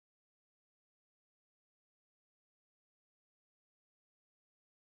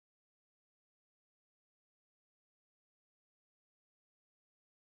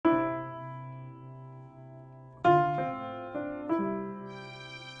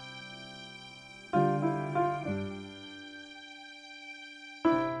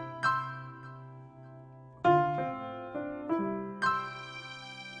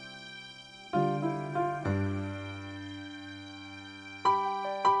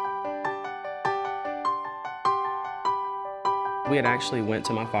We had actually went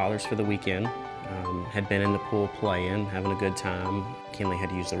to my father's for the weekend, had been in the pool playing, having a good time. Kinley had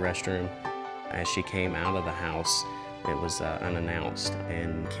used the restroom. As she came out of the house, it was unannounced,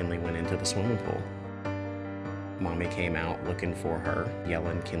 and Kinley went into the swimming pool. Mommy came out looking for her,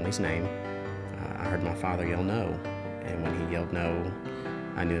 yelling Kinley's name. I heard my father yell no, and when he yelled no,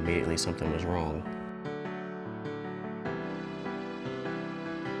 I knew immediately something was wrong.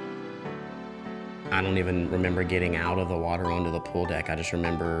 I don't even remember getting out of the water onto the pool deck. I just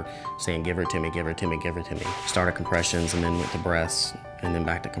remember saying, give her to me, give her to me, give her to me. Started compressions and then went to breaths, and then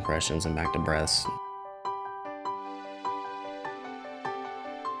back to compressions and back to breaths.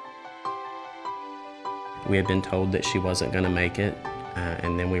 We had been told that she wasn't going to make it,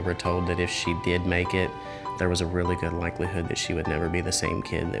 and then we were told that if she did make it, there was a really good likelihood that she would never be the same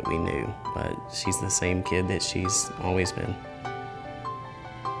kid that we knew. But she's the same kid that she's always been.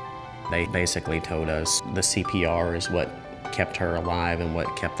 They basically told us the CPR is what kept her alive and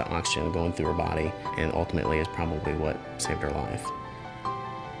what kept the oxygen going through her body, and ultimately is probably what saved her life.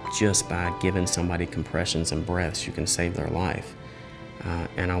 Just by giving somebody compressions and breaths, you can save their life.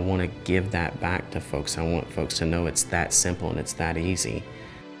 And I want to give that back to folks. I want folks to know it's that simple and it's that easy.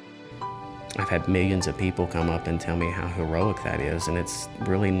 I've had millions of people come up and tell me how heroic that is, and it's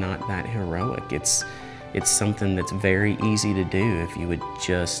really not that heroic. It's something that's very easy to do if you would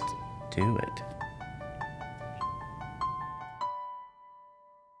just do it.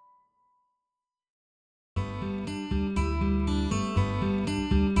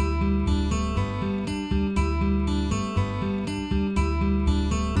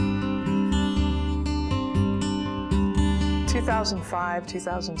 The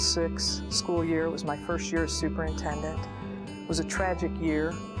 2005-2006 school year was my first year as superintendent. It was a tragic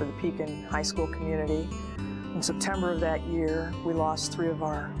year for the Pekin High School community. In September of that year, we lost 3 of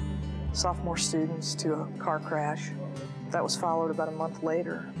our sophomore students to a car crash. That was followed about a month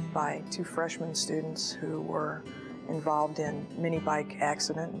later by 2 freshman students who were involved in a mini bike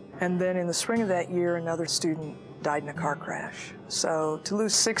accident. And then in the spring of that year, another student died in a car crash. So to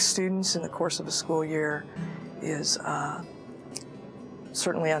lose 6 students in the course of a school year is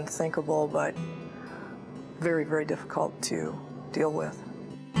certainly unthinkable, but very, very difficult to deal with.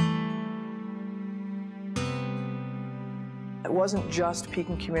 It wasn't just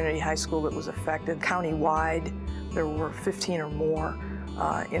Pekin Community High School that was affected. Countywide, there were 15 or more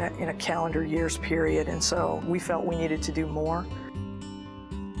in a calendar year's period, and so we felt we needed to do more.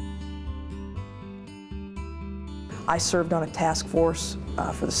 I served on a task force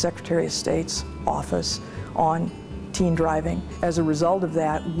for the Secretary of State's office on teen driving. As a result of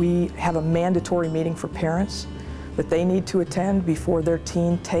that, we have a mandatory meeting for parents that they need to attend before their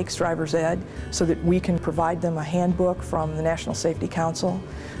teen takes driver's ed, so that we can provide them a handbook from the National Safety Council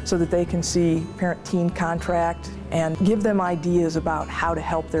so that they can see parent-teen contract and give them ideas about how to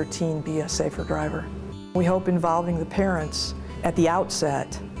help their teen be a safer driver. We hope involving the parents at the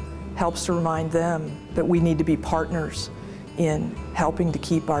outset helps to remind them that we need to be partners in helping to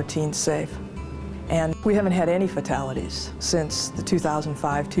keep our teens safe. And we haven't had any fatalities since the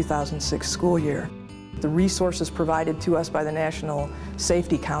 2005-2006 school year. The resources provided to us by the National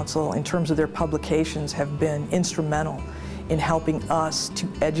Safety Council in terms of their publications have been instrumental in helping us to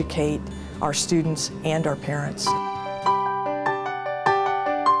educate our students and our parents.